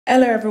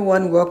Hello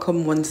everyone,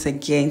 welcome once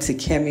again to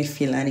Kemi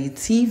Filani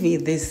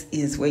TV. This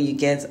is where you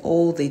get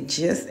all the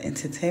gist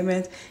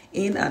entertainment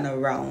in and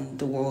around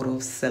the world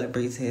of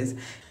celebrities.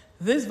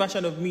 This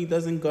version of me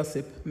doesn't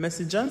gossip.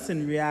 Mercy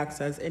Johnson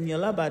reacts as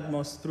Eniola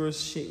Badmus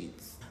throws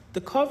shades. The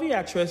curvy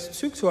actress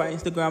took to her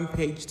Instagram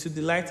page to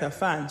delight her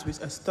fans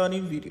with a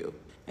stunning video.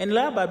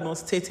 Eniola Badmus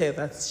stated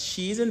that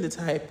she isn't the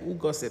type who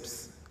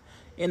gossips.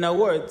 In her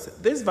words,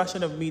 this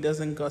version of me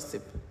doesn't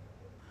gossip.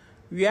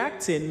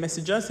 Reacting,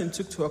 Mercy Johnson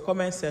took to a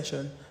comment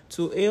section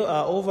to hail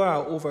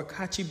her over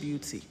catchy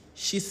beauty.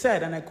 She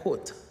said, and I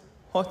quote,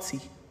 "Hottie."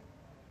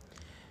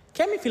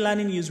 Kemi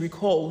Filani News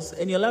recalls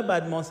Eniola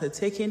Badmus had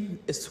taken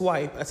a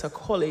swipe at her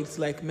colleagues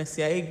like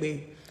Mercy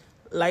Aigbe,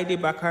 Laide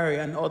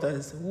Bakare, and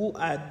others who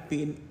had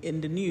been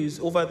in the news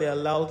over their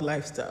loud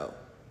lifestyle.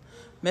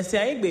 Mercy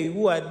Aigbe,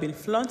 who had been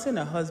flaunting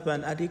her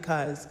husband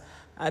Adikaz,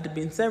 had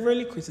been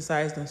severely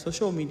criticized on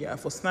social media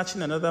for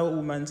snatching another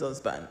woman's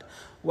husband,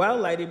 while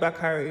Laide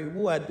Bakare,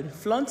 who had been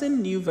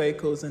flaunting new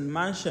vehicles and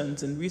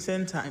mansions in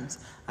recent times,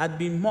 had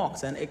been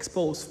mocked and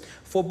exposed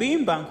for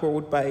being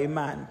bankrolled by a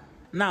man.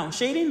 Now,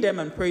 shading them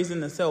and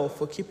praising herself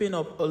for keeping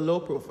up a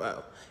low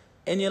profile,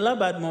 Eniola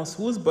Badmus,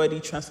 whose body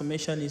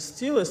transformation is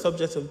still a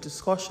subject of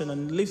discussion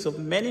on the lips of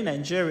many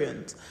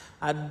Nigerians,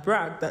 had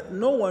bragged that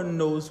no one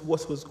knows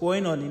what was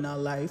going on in her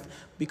life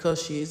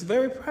because she is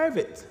very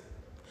private.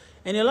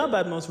 Eniola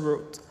Badmus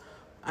wrote,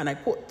 and I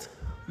quote,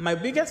 "My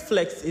biggest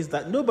flex is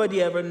that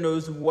nobody ever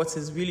knows what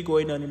is really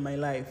going on in my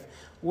life,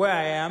 where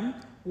I am,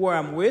 where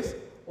I'm with,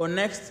 or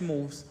next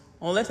moves,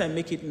 unless I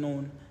make it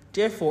known.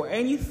 Therefore,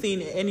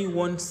 anything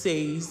anyone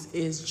says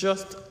is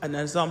just an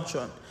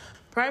assumption.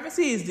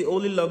 Privacy is the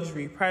only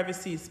luxury.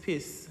 Privacy is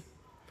peace."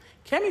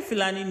 Kemi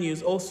Filani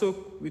News also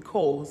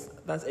recalls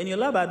that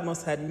Eniola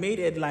Badmus had made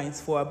headlines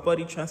for her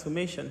body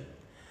transformation.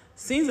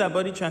 Since her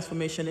body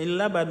transformation,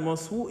 Eniola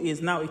Badmus, who is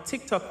now a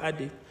TikTok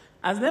addict,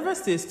 has never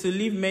ceased to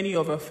leave many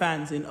of her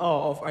fans in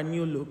awe of her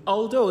new look.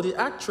 Although the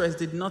actress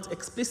did not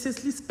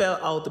explicitly spell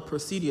out the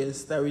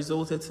procedures that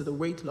resulted to the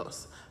weight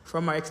loss,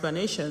 from her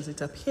explanations,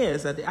 it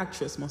appears that the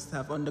actress must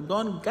have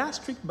undergone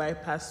gastric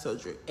bypass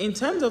surgery. "In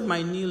terms of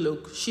my new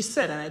look," she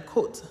said, and I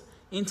quote,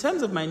 "In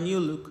terms of my new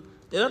look,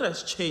 a lot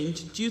has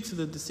changed due to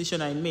the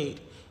decision I made.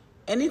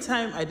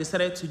 Anytime I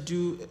decided to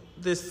do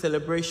this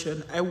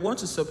celebration, I want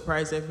to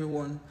surprise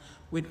everyone.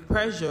 With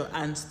pressure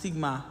and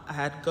stigma I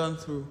had gone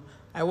through,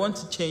 I want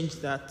to change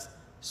that.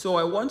 So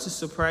I want to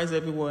surprise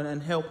everyone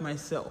and help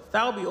myself."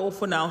 That'll be all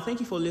for now. Thank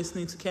you for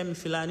listening to Kemi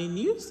Filani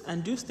News,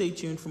 and do stay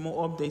tuned for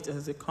more updates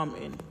as they come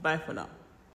in. Bye for now.